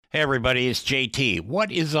Hey everybody, it's JT.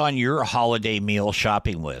 What is on your holiday meal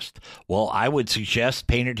shopping list? Well, I would suggest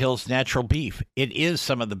Painted Hills Natural Beef. It is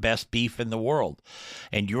some of the best beef in the world,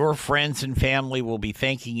 and your friends and family will be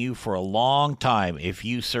thanking you for a long time if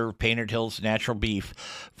you serve Painted Hills Natural Beef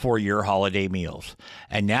for your holiday meals.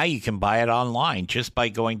 And now you can buy it online just by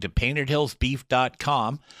going to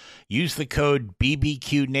paintedhillsbeef.com. Use the code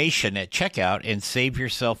BBQNation at checkout and save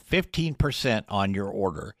yourself 15% on your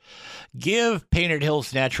order. Give Painted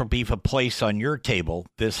Hills Natural Beef a place on your table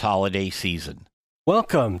this holiday season.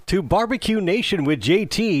 Welcome to Barbecue Nation with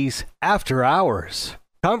JT's After Hours.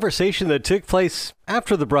 Conversation that took place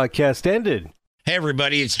after the broadcast ended. Hey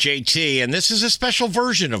everybody, it's JT, and this is a special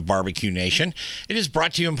version of Barbecue Nation. It is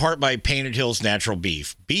brought to you in part by Painted Hills Natural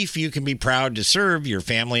Beef. Beef you can be proud to serve your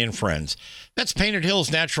family and friends. That's Painted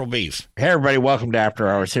Hills Natural Beef. Hey everybody, welcome to After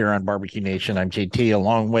Hours here on Barbecue Nation. I'm JT,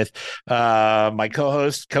 along with my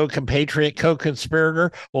co-host, co-compatriot,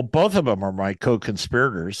 co-conspirator. Well, both of them are my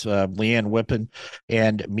co-conspirators, Leanne Whippen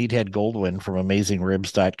and Meathead Goldwyn from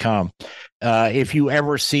AmazingRibs.com. If you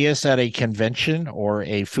ever see us at a convention or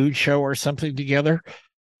a food show or something together,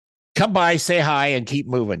 come by, say hi, and keep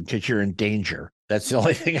moving because you're in danger. That's the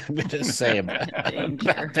only thing I'm going to say about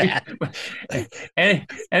that.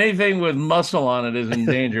 Anything with muscle on it is in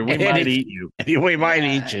danger. We might eat you. We might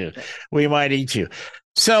eat you. We might eat you.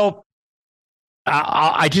 So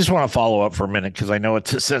I just want to follow up for a minute because I know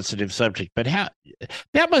it's a sensitive subject, but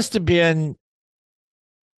that must have been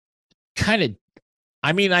kind of,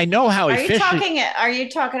 I mean, I know how efficient. Are you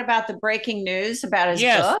talking about the breaking news about his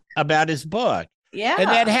book? About his book. Yeah. And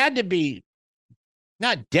that had to be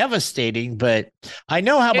not devastating, but I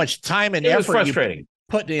know how much time and effort frustrating. You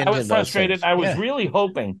put into I was frustrated. Things. I was really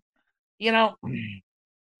hoping,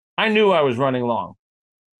 I knew I was running long,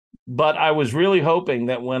 but I was really hoping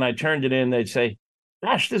that when I turned it in, they'd say,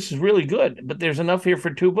 gosh, this is really good, but there's enough here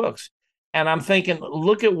for 2 books. And I'm thinking,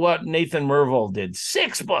 look at what Nathan Myhrvold did,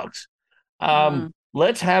 6 books.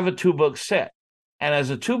 Let's have a 2-book set. And as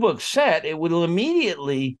a 2-book set, it will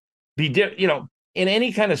immediately be, in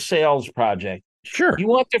any kind of sales project. Sure. You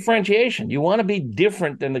want differentiation. You want to be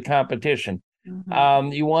different than the competition.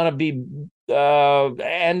 Mm-hmm. You want to be,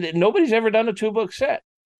 and nobody's ever done a 2-book set.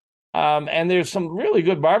 And there's some really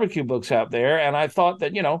good barbecue books out there. And I thought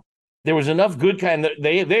that, there was enough good kind.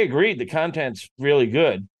 They agreed the content's really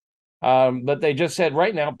good. But they just said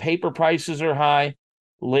right now, paper prices are high.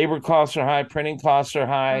 Labor costs are high. Printing costs are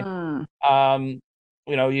high.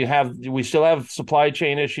 We still have supply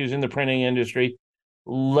chain issues in the printing industry.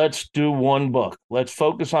 Let's do 1 book. Let's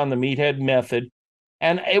focus on the Meathead method.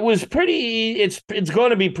 And it was it's going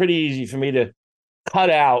to be pretty easy for me to cut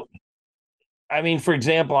out. I mean, for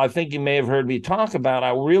example, I think you may have heard me talk about,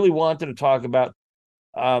 I really wanted to talk about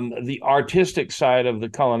the artistic side of the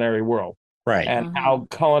culinary world. Right. And how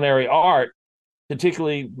culinary art,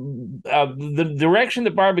 particularly the direction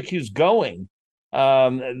that barbecue's going,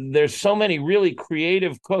 there's so many really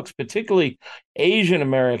creative cooks, particularly Asian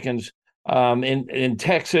Americans, in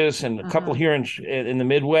Texas and a couple here in the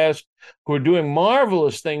Midwest, who are doing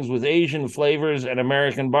marvelous things with Asian flavors and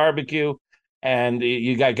American barbecue. And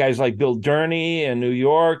you got guys like Bill Durney in New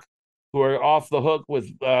York who are off the hook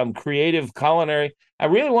with creative culinary. I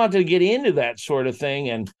really wanted to get into that sort of thing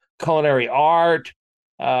and culinary art.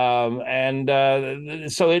 So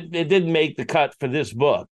it didn't make the cut for this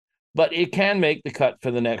book, but it can make the cut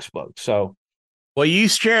for the next book. So, well, you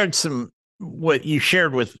shared what you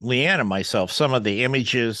shared with Leanne and myself, some of the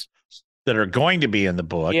images that are going to be in the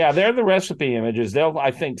book. Yeah, they're the recipe images. They'll, I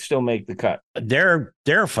think, still make the cut. They're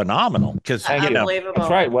phenomenal because unbelievable. That's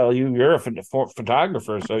right. Well, you're a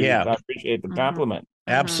photographer, so I appreciate the compliment.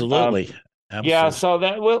 Absolutely. Yeah. So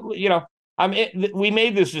that we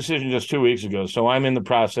made this decision just 2 weeks ago. So I'm in the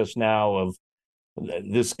process now of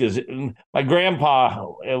this. My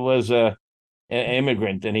grandpa was an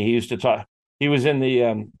immigrant, and he used to talk. He was in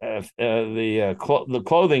the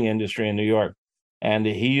clothing industry in New York, and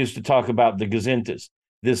he used to talk about the gazintas.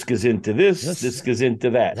 This goes into this goes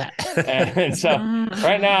into that. And so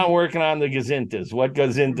right now I'm working on the gazintas, what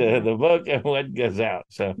goes into the book and what goes out.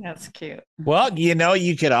 So that's cute. Well,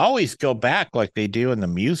 you could always go back like they do in the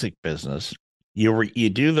music business. You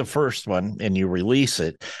do the first one and you release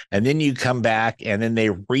it, and then you come back and then they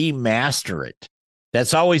remaster it.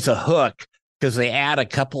 That's always a hook, because they add a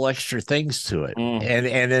couple extra things to it,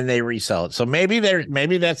 and then they resell it. So maybe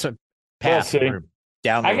that's a path down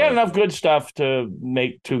the road. I got enough good stuff to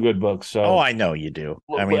make 2 good books. So I know you do.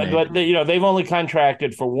 I mean, but they've only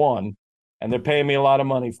contracted for 1, and they're paying me a lot of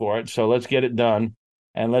money for it. So let's get it done,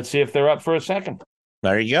 and let's see if they're up for a second.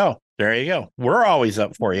 There you go. There you go. We're always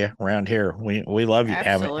up for you around here. We love you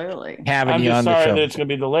Absolutely. having I'm you just on the sorry show. that it's going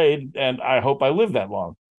to be delayed, and I hope I live that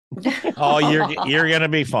long. Oh, you're gonna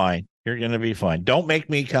be fine. You're gonna be fine. Don't make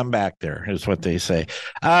me come back there, is what they say.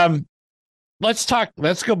 Let's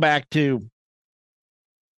go back to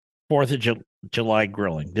 4th of July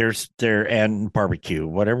grilling. And barbecue.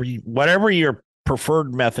 Whatever your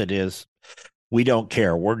preferred method is, we don't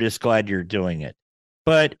care. We're just glad you're doing it.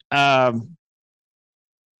 But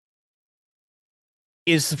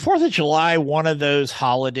is the 4th of July one of those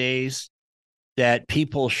holidays that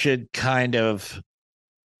people should kind of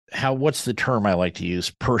what's the term I like to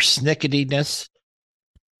use? Persnicketyness.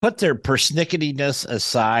 Put their persnicketyness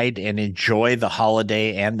aside and enjoy the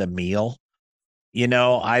holiday and the meal.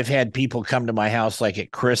 I've had people come to my house like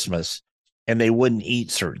at Christmas and they wouldn't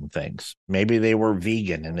eat certain things. Maybe they were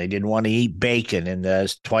vegan and they didn't want to eat bacon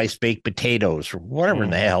and twice baked potatoes or whatever in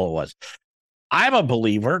the hell it was. I'm a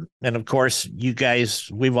believer. And of course, you guys,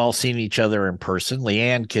 we've all seen each other in person.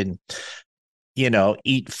 Leanne can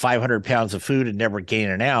eat 500 pounds of food and never gain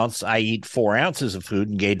an ounce. I eat 4 ounces of food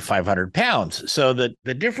and gain 500 pounds. So the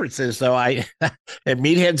difference is, though, and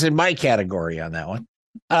Meathead's in my category on that one.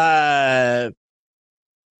 I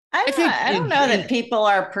don't know that people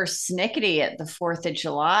are persnickety at the 4th of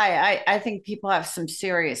July. I think people have some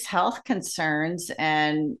serious health concerns.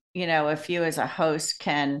 And, if you as a host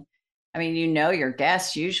can, your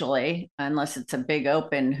guests usually, unless it's a big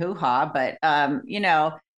open hoo-ha, but,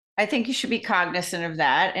 I think you should be cognizant of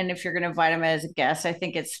that. And if you're going to invite them as a guest, I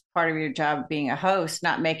think it's part of your job being a host,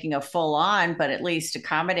 not making a full on, but at least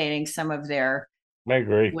accommodating some of their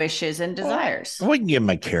wishes and desires. We can give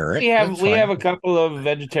them a carrot. We have a couple of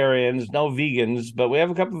vegetarians, no vegans, but we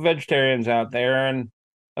have a couple of vegetarians out there and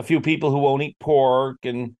a few people who won't eat pork.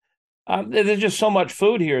 And there's just so much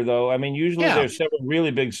food here, though. Usually there's several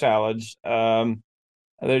really big salads. There's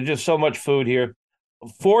just so much food here.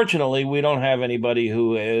 Fortunately, we don't have anybody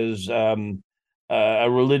who is a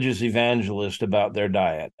religious evangelist about their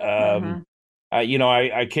diet. I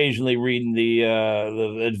occasionally read the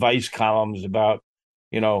advice columns about,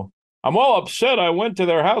 I'm all upset. I went to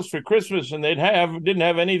their house for Christmas and didn't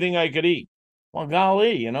have anything I could eat. Well,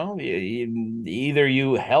 golly, either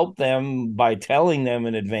you help them by telling them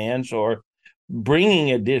in advance or bringing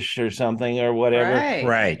a dish or something or whatever.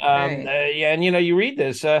 Right. And you read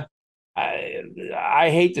this. I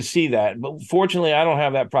hate to see that, but fortunately, I don't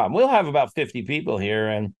have that problem. We'll have about 50 people here,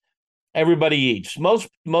 and everybody eats. Most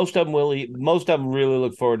of them will eat. Most of them really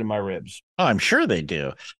look forward to my ribs. Oh, I'm sure they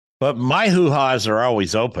do. But my hoo-has are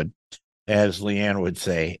always open, as Leanne would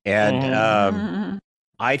say. And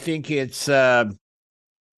I think it's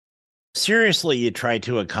seriously, you try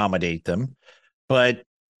to accommodate them. But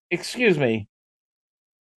excuse me,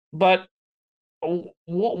 but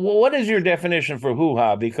what is your definition for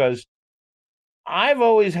hoo-ha? Because I've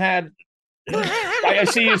always had. I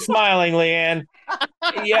see you smiling, Leanne.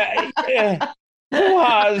 Yeah.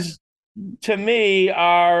 Hoo-has to me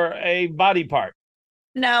are a body part.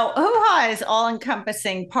 No, hoo-ha is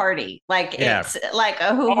all-encompassing party. It's like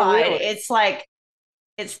a hoo-ha. Oh, really?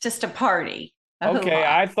 It's just a party. Okay,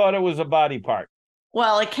 hoo-ha. I thought it was a body part.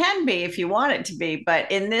 Well, it can be if you want it to be, but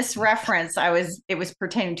in this reference, it was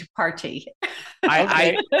pertaining to party.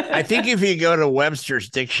 I think if you go to Webster's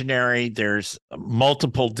dictionary, there's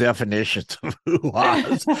multiple definitions of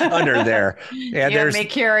hoo-has under there. And you make me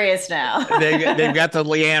curious now. they've got the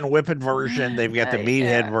Leanne Whippet version, they've got the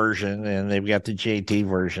Meathead version, and they've got the JT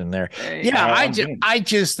version there. I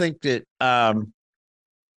just think that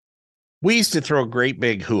we used to throw great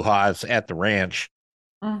big hoo-has at the ranch,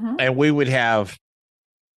 and we would have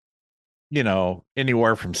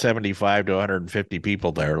anywhere from 75 to 150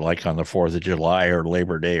 people there, like on the 4th of July or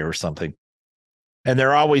Labor Day or something. And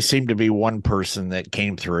there always seemed to be one person that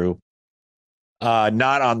came through,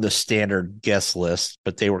 not on the standard guest list,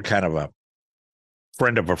 but they were kind of a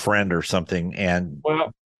friend of a friend or something. And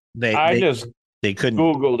they couldn't.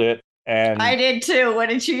 Googled it. And I did too. What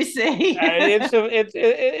did you say?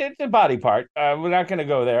 It's a body part. We're not going to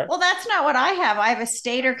go there. Well, that's not what I have. I have a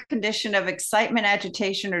state or condition of excitement,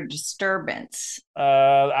 agitation, or disturbance.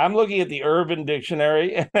 I'm looking at the Urban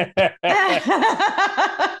Dictionary, which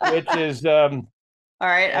is all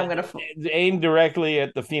right. I'm going to aimed directly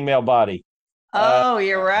at the female body. Oh,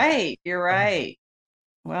 you're right. You're right.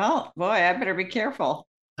 Well, boy, I better be careful.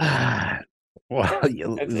 Well,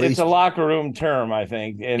 it's a locker room term, I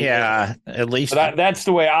think. At least that's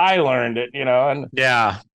the way I learned it, And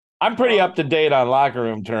I'm pretty up to date on locker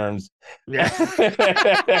room terms.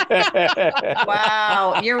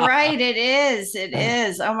 Wow, you're right. It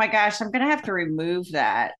is. Oh my gosh, I'm gonna have to remove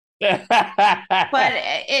that. But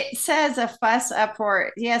it says a fuss,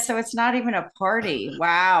 uproar. Yeah, so it's not even a party.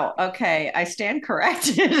 Wow. Okay, I stand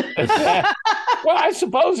corrected. Well, I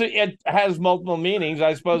suppose it has multiple meanings.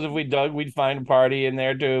 I suppose if we dug, we'd find a party in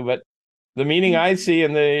there too. But the meaning I see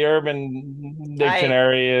in the Urban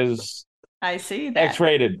Dictionary is I see that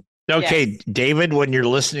X-rated. Okay, yes. David, when you're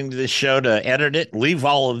listening to this show to edit it, leave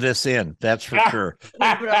all of this in. That's for sure.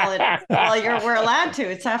 Leave it all in. Well, we're allowed to.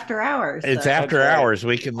 It's after hours. It's after hours.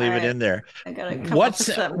 We can leave it in there. I gotta come what's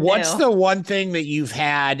up with the one thing that you've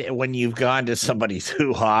had when you've gone to somebody's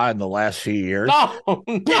hoo-ha in the last few years? No.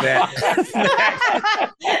 No.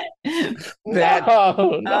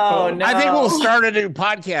 No. I think we'll start a new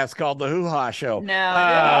podcast called The Hoo-Ha Show.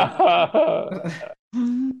 No.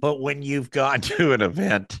 But when you've gone to an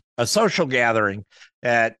event, a social gathering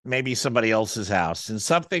at maybe somebody else's house, and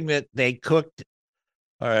something that they cooked,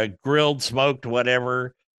 grilled, smoked,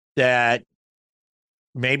 whatever, that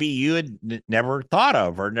maybe you had never thought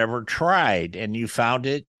of or never tried, and you found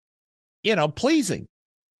it, pleasing.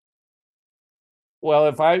 Well,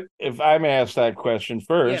 if I may ask that question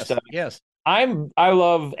first, yes. I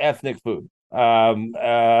love ethnic food. I'm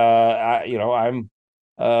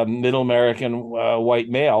middle American white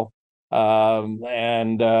male. I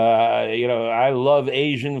love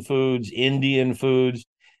Asian foods, Indian foods.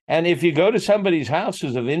 And if you go to somebody's house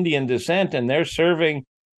who's of Indian descent and they're serving,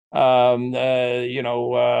 chicken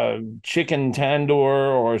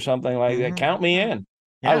tandoor or something like that, count me in.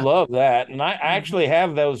 Yeah. I love that. And I actually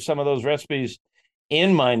have some of those recipes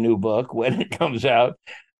in my new book when it comes out.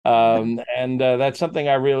 That's something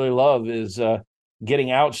I really love is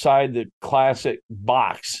getting outside the classic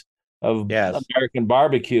box of American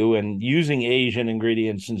barbecue and using Asian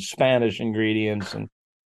ingredients and Spanish ingredients. And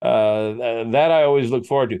that I always look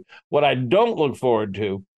forward to. What I don't look forward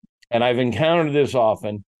to, and I've encountered this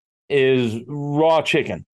often, is raw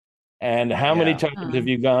chicken. And how many times have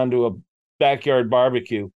you gone to a backyard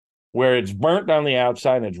barbecue where it's burnt on the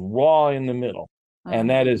outside and it's raw in the middle?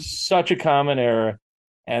 And that is such a common error.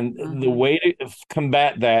 And the way to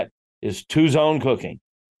combat that is two-zone cooking.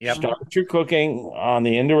 Yep. Start your cooking on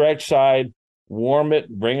the indirect side, warm it,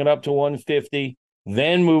 bring it up to 150,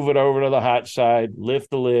 then move it over to the hot side, lift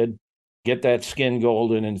the lid, get that skin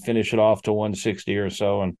golden, and finish it off to 160 or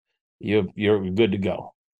so, and you're good to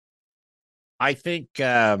go. I think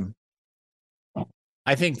that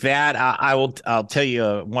I'll tell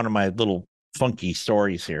you one of my little funky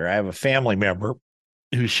stories here. I have a family member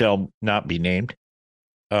who shall not be named.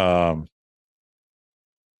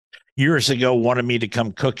 Years ago wanted me to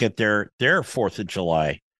come cook at their 4th of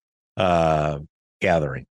July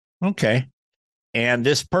gathering. Okay. And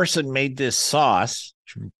this person made this sauce.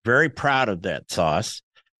 I'm very proud of that sauce.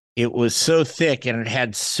 It was so thick and it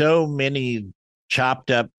had so many chopped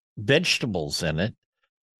up vegetables in it.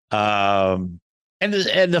 And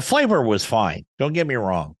the flavor was fine. Don't get me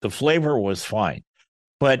wrong. The flavor was fine.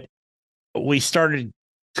 But we started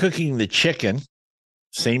cooking the chicken,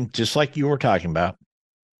 just like you were talking about.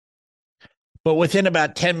 But within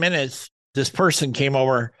about 10 minutes, this person came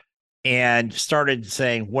over and started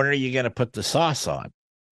saying, when are you going to put the sauce on?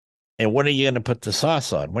 And when are you going to put the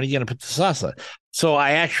sauce on? When are you going to put the sauce on? So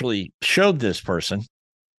I actually showed this person.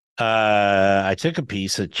 I took a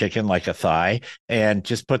piece of chicken, like a thigh, and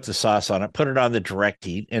just put the sauce on it, put it on the direct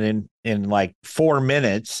heat. And in like 4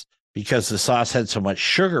 minutes, because the sauce had so much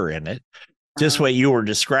sugar in it, just what you were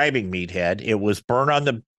describing, Meathead, it was burnt on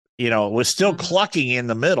the, it was still clucking in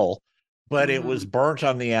the middle, but it was burnt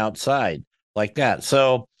on the outside like that.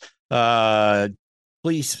 So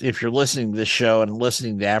please, if you're listening to this show and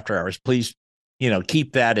listening to After Hours, please,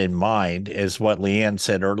 keep that in mind, as what Leanne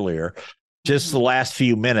said earlier. Just the last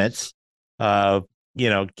few minutes,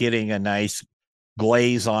 getting a nice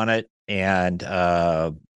glaze on it and get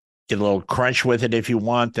a little crunch with it if you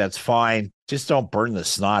want. That's fine. Just don't burn the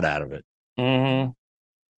snot out of it. Mm-hmm.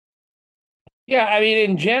 Yeah, I mean,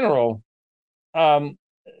 in general,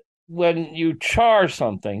 when you char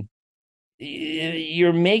something,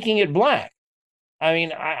 you're making it black. I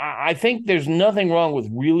mean, I think there's nothing wrong with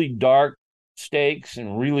really dark steaks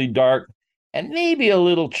and really dark, and maybe a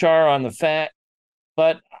little char on the fat,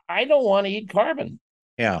 but I don't want to eat carbon.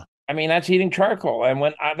 Yeah. I mean, that's eating charcoal. And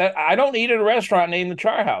when I don't eat at a restaurant named the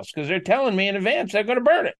Char House, because they're telling me in advance they're going to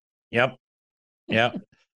burn it. Yep. Yep.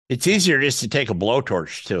 It's easier just to take a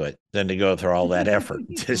blowtorch to it than to go through all that effort.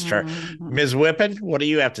 Ms. Whippen, what do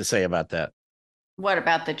you have to say about that? What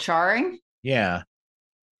about the charring? Yeah.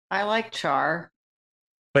 I like char.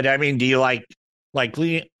 But I mean, do you like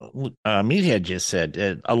Meathead just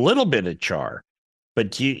said, a little bit of char,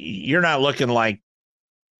 but you're not looking like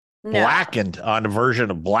blackened on a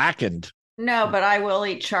version of blackened. No, but I will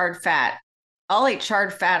eat charred fat. I'll eat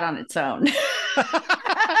charred fat on its own.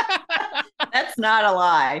 That's not a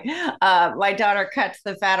lie. My daughter cuts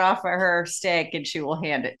the fat off of her steak and she will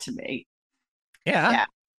hand it to me. Yeah.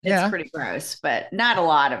 It's pretty gross, but not a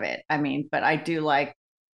lot of it. I mean, but I do like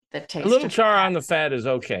the taste. A little char on the fat is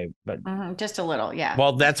okay, but just a little, yeah.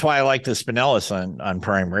 Well, that's why I like the spineless on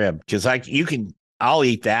prime rib, because I'll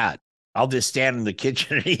eat that. I'll just stand in the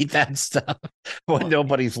kitchen and eat that stuff when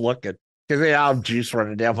nobody's looking, because I'll have juice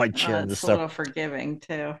running down my chin and it's stuff. A little forgiving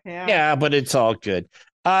too. Yeah. Yeah, but it's all good.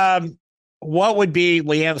 What would be,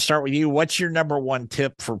 Leanne, start with you. What's your number one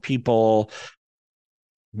tip for people?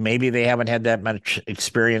 Maybe they haven't had that much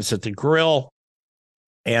experience at the grill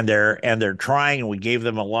and they're trying, and we gave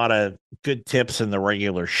them a lot of good tips in the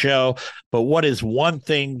regular show. But what is one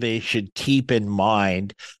thing they should keep in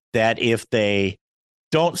mind that if they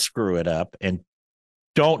don't screw it up and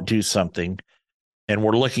don't do something, and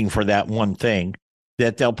we're looking for that one thing,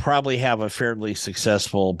 that they'll probably have a fairly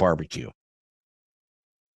successful barbecue?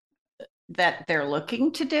 That they're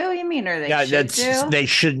looking to do, you mean, or they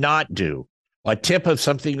should not do. A tip of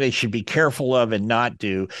something they should be careful of and not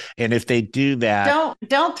do. And if they do that,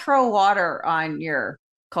 don't throw water on your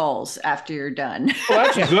coals after you're done. Well,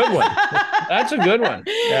 that's a good one. That's a good one.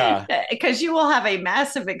 Yeah. Because you will have a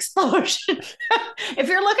massive explosion. If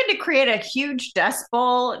you're looking to create a huge dust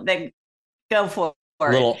bowl, then go for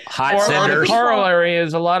it. Little hot cinders. The corollary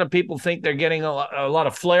is a lot of people think they're getting a lot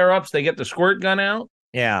of flare-ups. They get the squirt gun out.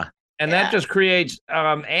 Yeah. And that just creates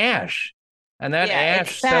ash. And that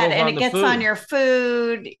ash settles and on it gets food. on your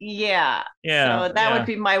food. Yeah. So that would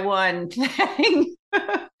be my one thing.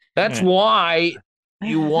 That's why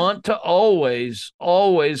you want to always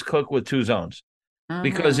cook with 2 zones.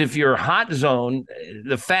 Because if your hot zone,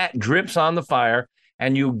 the fat drips on the fire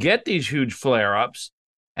and you get these huge flare-ups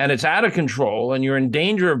and it's out of control and you're in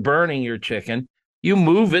danger of burning your chicken, you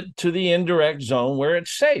move it to the indirect zone where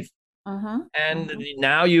it's safe. And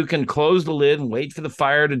now you can close the lid and wait for the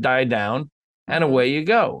fire to die down. And away you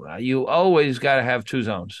go. You always got to have 2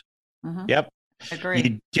 zones. Yep. Agree.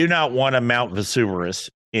 You do not want a Mount Vesuvius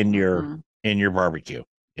in your barbecue.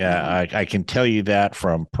 Yeah, I can tell you that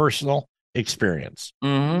from personal experience.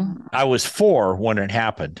 I was 4 when it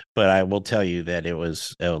happened, but I will tell you that it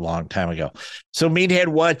was a long time ago. So, Meathead,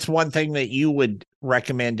 what's one thing that you would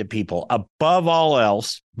recommend to people above all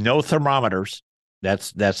else? No thermometers.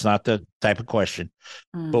 That's not the type of question.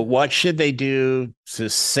 But what should they do to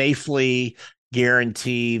safely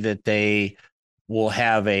guarantee that they will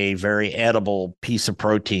have a very edible piece of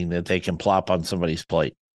protein that they can plop on somebody's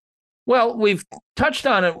plate? Well, we've touched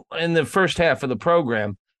on it in the first half of the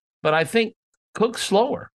program, but I think cook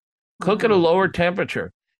slower, cook at a lower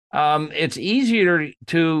temperature. It's easier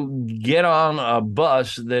to get on a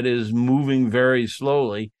bus that is moving very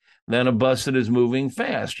slowly than a bus that is moving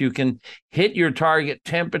fast. You can hit your target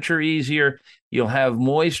temperature easier. You'll have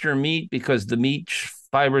moister meat because the meat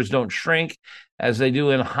fibers don't shrink as they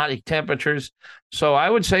do in hot temperatures. So I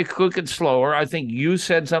would say cook it slower. I think you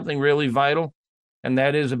said something really vital, and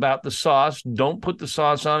that is about the sauce. Don't put the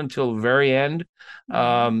sauce on until the very end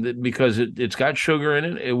because it's got sugar in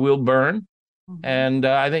it. It will burn. And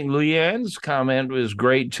I think Leanne's comment was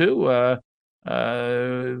great too.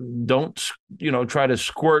 Don't try to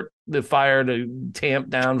squirt the fire to tamp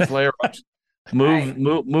down flare-ups.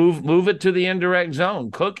 Move it to the indirect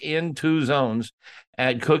zone. Cook in 2 zones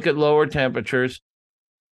and cook at lower temperatures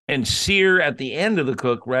and sear at the end of the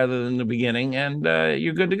cook rather than the beginning, and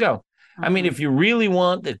you're good to go. I mean, if you really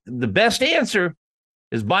want the best answer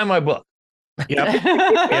is buy my book. Yep.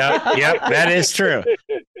 Yep. That is true.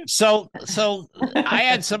 So I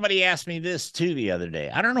had somebody ask me this too the other day.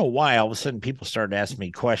 I don't know why all of a sudden people started asking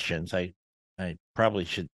me questions. I probably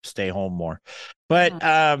should stay home more.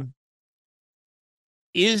 But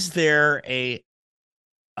is there a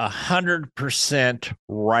 100%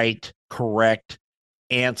 right, correct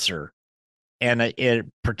answer? And it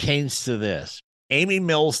pertains to this. Amy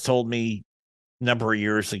Mills told me a number of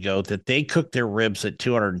years ago that they cook their ribs at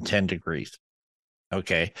 210 degrees.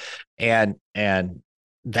 Okay. And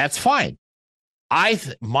that's fine.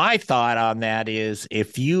 My thought on that is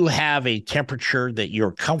if you have a temperature that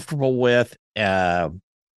you're comfortable with and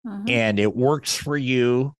it works for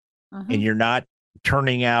you and you're not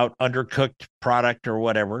turning out undercooked product or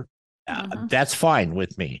whatever, that's fine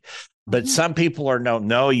with me. But some people are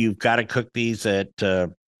no, you've got to cook these at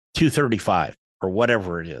 235 or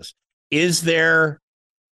whatever it is. Is to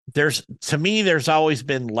me, there's always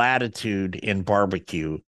been latitude in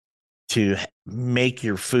barbecue to make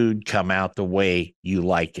your food come out the way you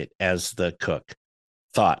like it as the cook.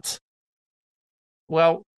 Thoughts?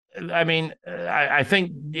 Well, I mean, I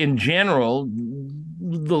think in general,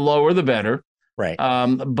 the lower the better. Right.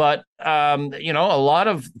 But you know, a lot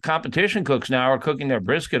of competition cooks now are cooking their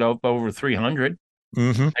brisket up over 300.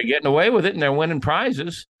 Mm-hmm. They're getting away with it, and they're winning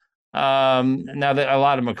prizes. Now that a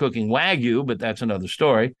lot of them are cooking Wagyu, but that's another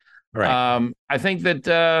story. Right. I think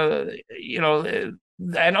that you know,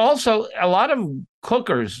 and also a lot of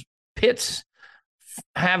cookers pits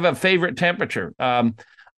have a favorite temperature.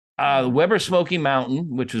 Weber Smoky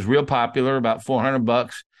Mountain, which is real popular, about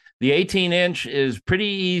 $400. The 18-inch is pretty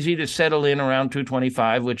easy to settle in around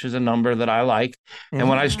 225, which is a number that I like. And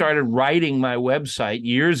when I started writing my website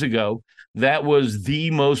years ago, that was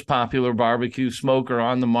the most popular barbecue smoker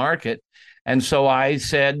on the market. And so I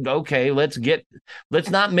said, okay, let's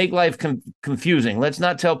not make life confusing. Let's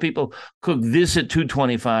not tell people cook this at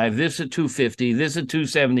 225, this at 250, this at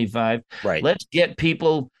 275. Right. Let's get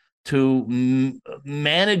people to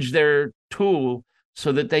manage their tool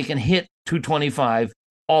so that they can hit 225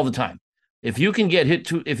 all the time. If you can hit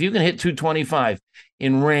 225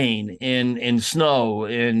 in rain, in snow,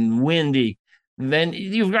 in windy, then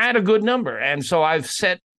you've got a good number. And so I've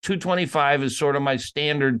set 225 as sort of my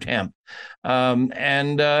standard temp,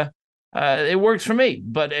 and it works for me.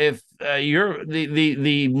 But if you're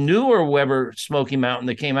the newer Weber Smoky Mountain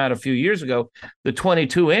that came out a few years ago, the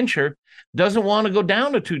 22-incher doesn't want to go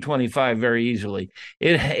down to 225 very easily.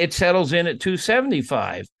 It settles in at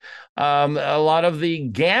 275. A lot of the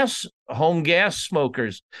home gas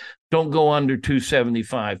smokers don't go under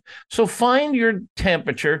 275. So find your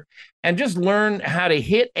temperature and just learn how to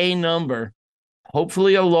hit a number,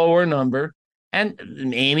 hopefully a lower number. And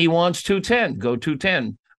Amy wants 210, go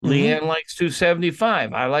 210. Leanne likes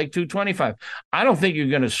 275. I like 225. I don't think you're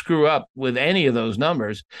going to screw up with any of those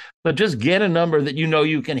numbers, but just get a number that you know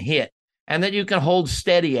you can hit and that you can hold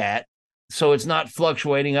steady at, so it's not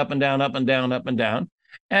fluctuating up and down, up and down, up and down,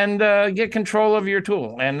 and get control of your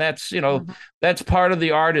tool. And that's, that's part of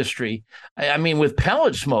the artistry. I mean, with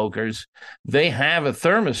pellet smokers, they have a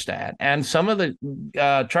thermostat, and some of the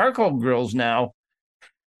charcoal grills now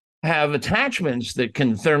have attachments that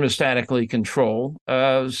can thermostatically control,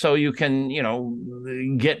 so you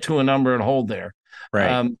can, get to a number and hold there.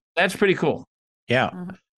 Right. That's pretty cool. Yeah,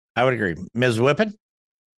 I would agree. Ms. Whippen?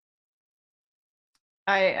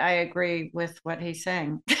 I agree with what he's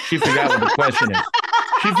saying. She forgot what the question is.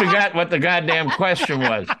 She forgot what the goddamn question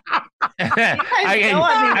was.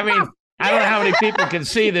 I mean, I don't know how many people can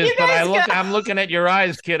see this, but I'm looking at your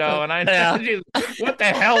eyes, kiddo, and I know what the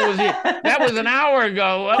hell was it? That was an hour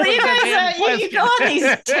ago. Well, you guys, you go on these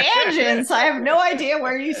tangents. I have no idea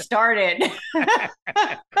where you started.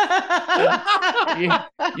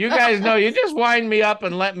 you guys know you just wind me up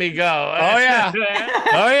and let me go. Oh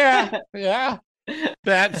yeah, yeah.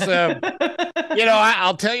 That's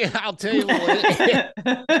I'll tell you a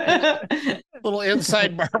little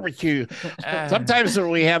inside barbecue. Sometimes when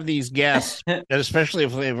we have these guests, and especially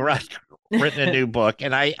if they've written a new book,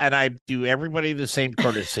 and I do everybody the same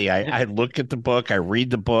courtesy. I look at the book, I read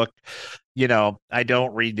the book. I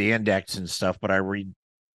don't read the index and stuff, but I read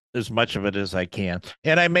as much of it as I can,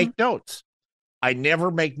 and I make notes. I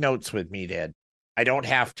never make notes with Meathead. I don't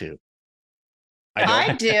have to.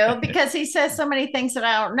 I do, because he says so many things that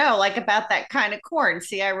I don't know, like about that kind of corn.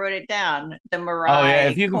 See, I wrote it down. The Marai. Oh yeah,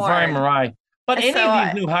 if you can find Marai. But any of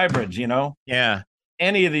these new hybrids, yeah,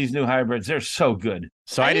 any of these new hybrids, they're so good.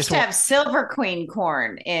 So I used to have Silver Queen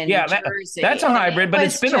corn in Jersey. That's a hybrid, but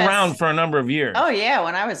it's been around for a number of years. Oh yeah,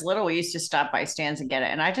 when I was little, we used to stop by stands and get it,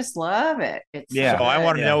 and I just love it. It's so I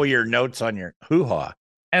want to know your notes on your hoo-ha.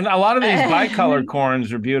 And a lot of these bicolored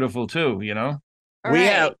corns are beautiful too. We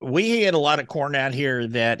had a lot of corn out here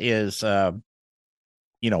that is,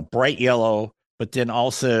 bright yellow, but then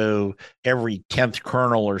also every 10th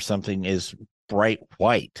kernel or something is bright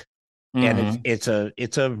white, and it's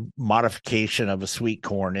a modification of a sweet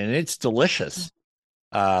corn, and it's delicious.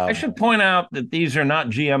 I should point out that these are not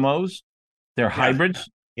GMOs; they're hybrids.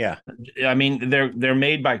 Yeah, I mean they're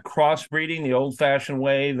made by crossbreeding the old-fashioned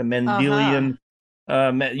way, the Mendelian.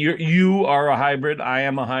 You are a hybrid. I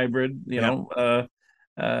am a hybrid.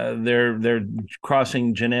 They're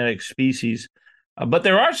crossing genetic species, but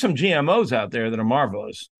there are some GMOs out there that are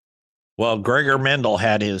marvelous. Well, Gregor Mendel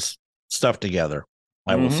had his stuff together.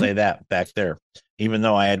 I will say that back there, even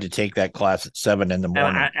though I had to take that class at 7 in the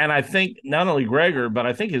morning. And I think not only Gregor, but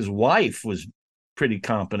I think his wife was pretty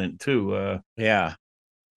competent too. Yeah.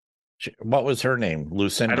 What was her name?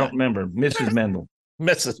 Lucinda? I don't remember. Mrs. Mendel.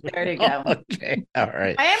 Mrs. There you go. Okay. All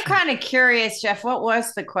right. I am kind of curious, Jeff. What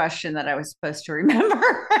was the question that I was supposed to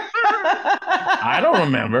remember? I don't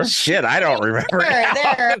remember. Shit, I don't remember.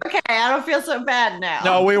 There. Okay, I don't feel so bad now.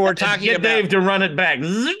 No, we were talking Get about Dave to run it back.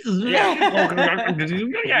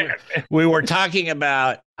 we were talking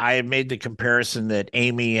about. I had made the comparison that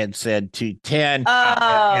Amy had said 210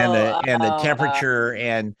 and the temperature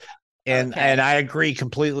and I agree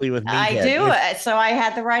completely with Meathead. I do. So I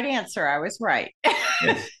had the right answer. I was right.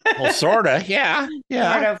 Well, sort of. Yeah.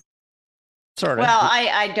 Sort of. Well,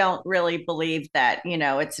 I don't really believe that,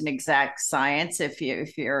 it's an exact science. If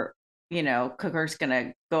your cooker's going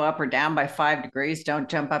to go up or down by 5 degrees, don't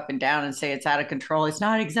jump up and down and say it's out of control. It's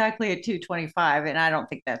not exactly at 225. And I don't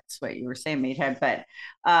think that's what you were saying, Meathead, but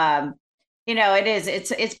it is,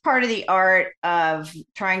 it's part of the art of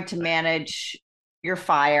trying to manage your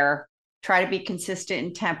fire. Try to be consistent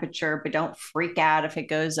in temperature, but don't freak out if it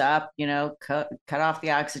goes up, cut off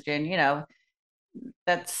the oxygen,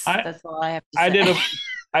 that's all I have to say.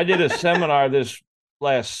 I did a seminar this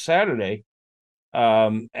last Saturday,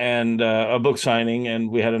 and a book signing,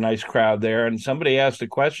 and we had a nice crowd there, and somebody asked a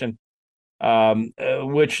question,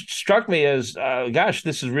 which struck me as, gosh,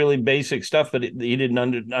 this is really basic stuff, but he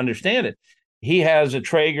didn't understand it. He has a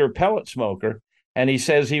Traeger pellet smoker, and he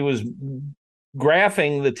says he was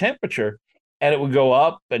graphing the temperature, and it would go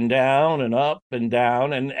up and down and up and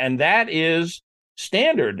down, and that is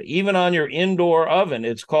standard even on your indoor oven.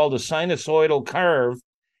 It's called a sinusoidal curve,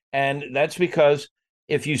 and that's because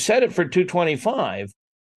if you set it for 225,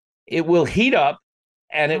 it will heat up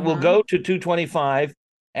and it will go to 225,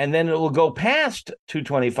 and then it will go past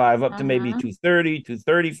 225 up to maybe 230,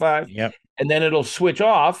 235. Yep. And then it'll switch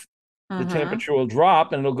off. The temperature will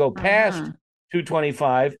drop and it'll go past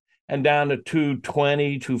 225 and down to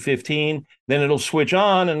 220, 215. Then it'll switch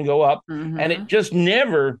on and go up. And it just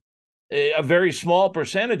never, a very small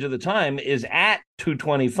percentage of the time, is at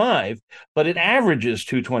 225, but it averages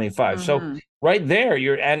 225. So right there,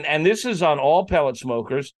 and this is on all pellet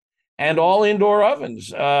smokers and all indoor ovens.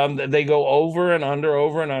 They go over and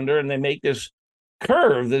under, and they make this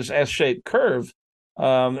curve, this S-shaped curve,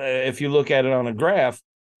 if you look at it on a graph.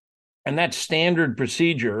 And that's standard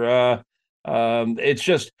procedure. It's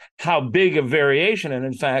just how big a variation. And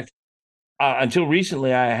in fact, until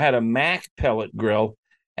recently, I had a Mac pellet grill,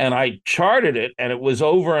 and I charted it, and it was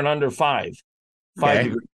over and under 5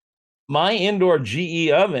 degrees. My indoor GE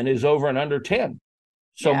oven is over and under 10.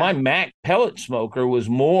 So my Mac pellet smoker was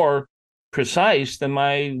more precise than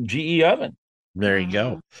my GE oven. There you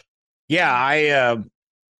go. Yeah,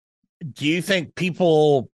 do you think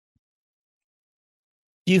people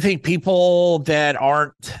that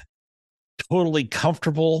aren't totally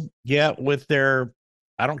comfortable yet with their,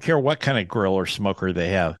 I don't care what kind of grill or smoker they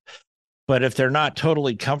have, but if they're not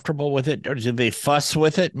totally comfortable with it, or do they fuss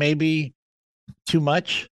with it maybe too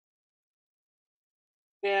much?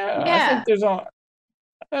 I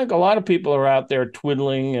think a lot of people are out there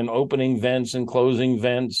twiddling and opening vents and closing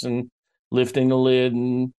vents and lifting the lid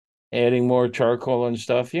and adding more charcoal and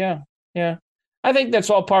stuff. Yeah. I think that's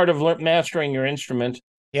all part of mastering your instrument.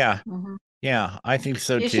 Yeah. Yeah, I think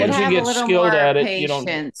so too. Once you get skilled at it, you don't.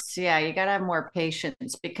 Yeah, you got to have more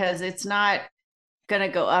patience, because it's not going to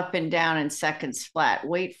go up and down in seconds flat.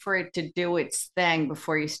 Wait for it to do its thing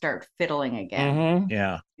before you start fiddling again.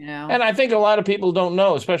 Yeah. And I think a lot of people don't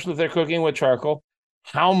know, especially if they're cooking with charcoal,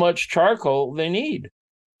 how much charcoal they need.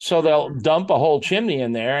 So they'll dump a whole chimney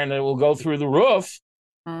in there, and it will go through the roof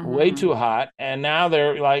way too hot. And now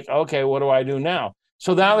they're like, okay, what do I do now?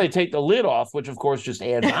 So now they take the lid off, which of course just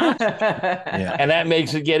adds oxygen, and that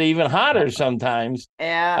makes it get even hotter sometimes.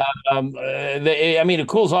 Yeah. It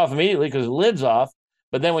cools off immediately because the lid's off,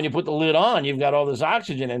 but then when you put the lid on, you've got all this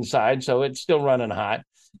oxygen inside, so it's still running hot.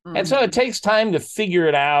 And so it takes time to figure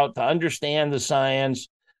it out, to understand the science,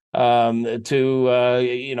 to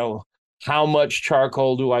how much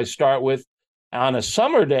charcoal do I start with on a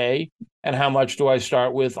summer day, and how much do I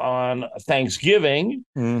start with on Thanksgiving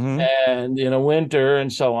and in a winter,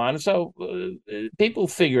 and so on. So people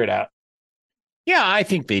figure it out. Yeah, I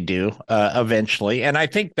think they do eventually. And I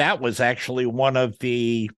think that was actually one of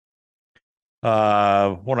the,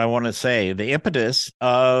 what I want to say, the impetus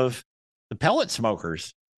of the pellet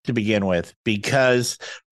smokers to begin with, because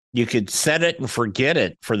you could set it and forget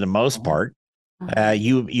it for the most part.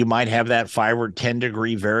 You might have that 5 or 10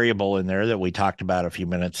 degree variable in there that we talked about a few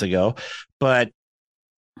minutes ago, but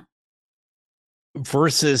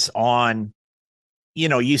versus on,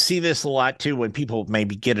 you see this a lot too when people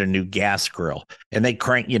maybe get a new gas grill and they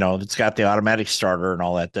crank, it's got the automatic starter and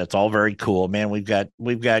all that. That's all very cool, man. We've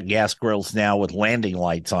got gas grills now with landing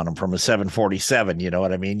lights on them from a 747. You know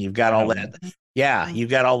what I mean? You've got all that Yeah, you've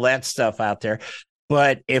got all that stuff out there.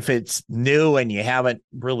 But if it's new and you haven't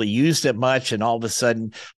really used it much, and all of a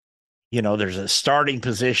sudden, there's a starting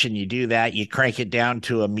position, you do that, you crank it down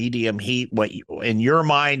to a medium heat. In your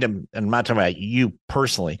mind, and I'm not talking about you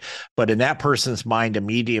personally, but in that person's mind, a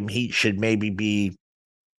medium heat should maybe be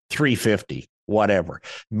 350, whatever.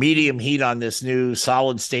 Medium heat on this new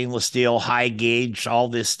solid stainless steel, high gauge, all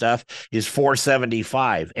this stuff is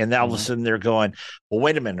 475. And all of a sudden they're going, well,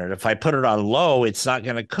 wait a minute. If I put it on low, it's not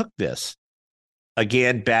going to cook this.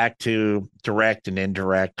 Again, back to direct and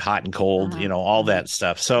indirect, hot and cold, all that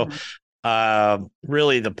stuff. So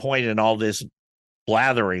really the point in all this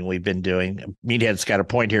blathering we've been doing, Meathead's got a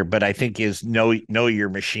point here, but I think is know your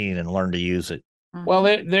machine and learn to use it. Well,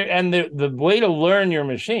 the way to learn your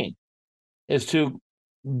machine is to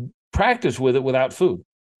practice with it without food.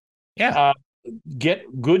 Yeah. Get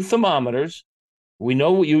good thermometers. We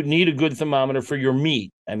know you need a good thermometer for your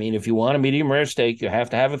meat. I mean, if you want a medium rare steak, you have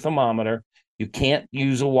to have a thermometer. You can't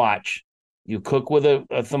use a watch. You cook with a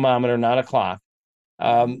thermometer, not a clock.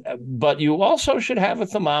 But you also should have a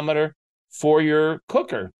thermometer for your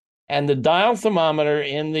cooker. And the dial thermometer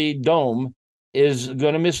in the dome is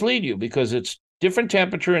going to mislead you because it's different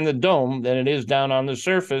temperature in the dome than it is down on the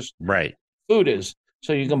surface. Right. Food is.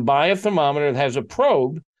 So you can buy a thermometer that has a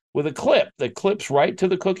probe with a clip that clips right to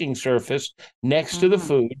the cooking surface next to the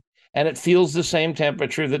food, and it feels the same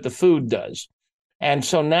temperature that the food does. And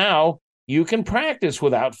so now you can practice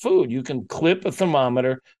without food. You can clip a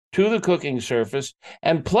thermometer to the cooking surface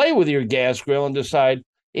and play with your gas grill and decide,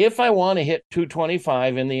 if I want to hit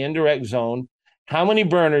 225 in the indirect zone, how many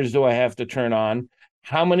burners do I have to turn on?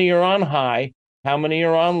 How many are on high? How many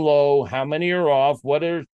are on low? How many are off?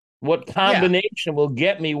 What combination will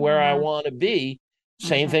get me where I want to be?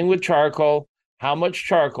 Same thing with charcoal. How much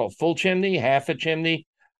charcoal? Full chimney, half a chimney,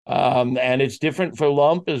 and it's different for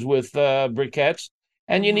lump as with briquettes.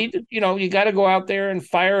 And you need to, you got to go out there and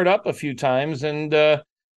fire it up a few times and get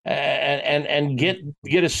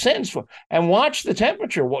a sense for, and watch the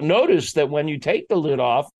temperature. Well, notice that when you take the lid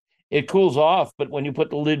off, it cools off, but when you put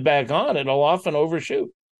the lid back on, it'll often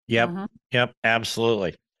overshoot. Yep,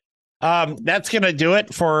 absolutely. That's going to do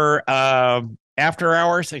it for After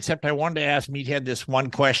Hours, except I wanted to ask Meathead this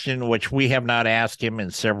one question, which we have not asked him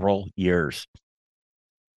in several years.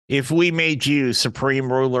 If we made you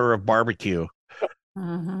supreme ruler of barbecue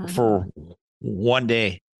for one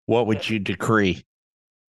day, what would you decree?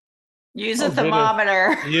 Use a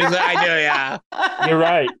thermometer. I know, yeah.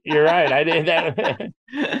 You're right. I did that.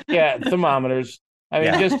 Yeah, thermometers. I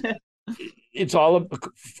mean, just it's all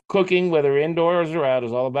cooking, whether indoors or out,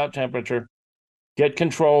 is all about temperature. Get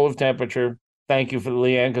control of temperature. Thank you for the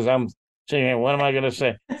Leanne, because I'm sitting here. What am I going to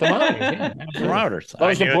say? Thermometers. Thermometers.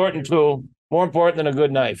 Most important tool. More important than a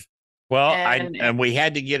good knife. Well, and we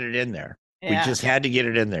had to get it in there. We just had to get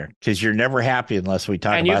it in there because you're never happy unless we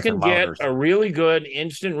talk about thermometers. And you can get a really good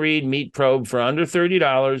instant read meat probe for under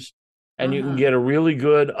 $30, and you can get a really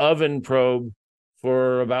good oven probe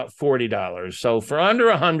for about $40. So for under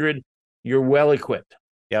 $100, you're well equipped.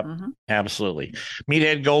 Yep, absolutely.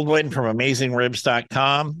 Meathead Goldwyn from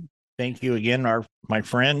AmazingRibs.com. Thank you again, my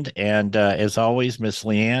friend. And as always, Miss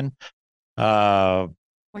Leanne.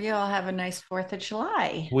 Well, you all have a nice 4th of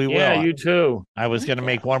July. We will. Yeah, you too. I was going to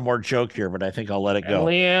make one more joke here, but I think I'll let it go.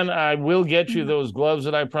 And Leanne, I will get you those gloves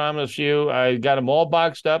that I promised you. I got them all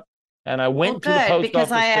boxed up, and I went to the post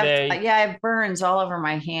office today. I have burns all over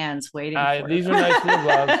my hands waiting for these are nice little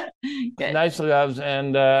gloves. Nice gloves.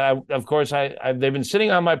 And of course, they've been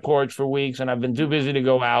sitting on my porch for weeks, and I've been too busy to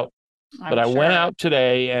go out. But I went out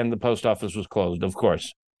today, and the post office was closed, of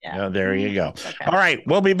course. Yeah, there you go. Okay. All right.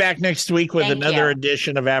 We'll be back next week with another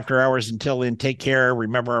edition of After Hours. Until then, take care.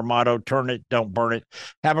 Remember our motto, turn it, don't burn it.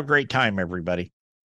 Have a great time, everybody.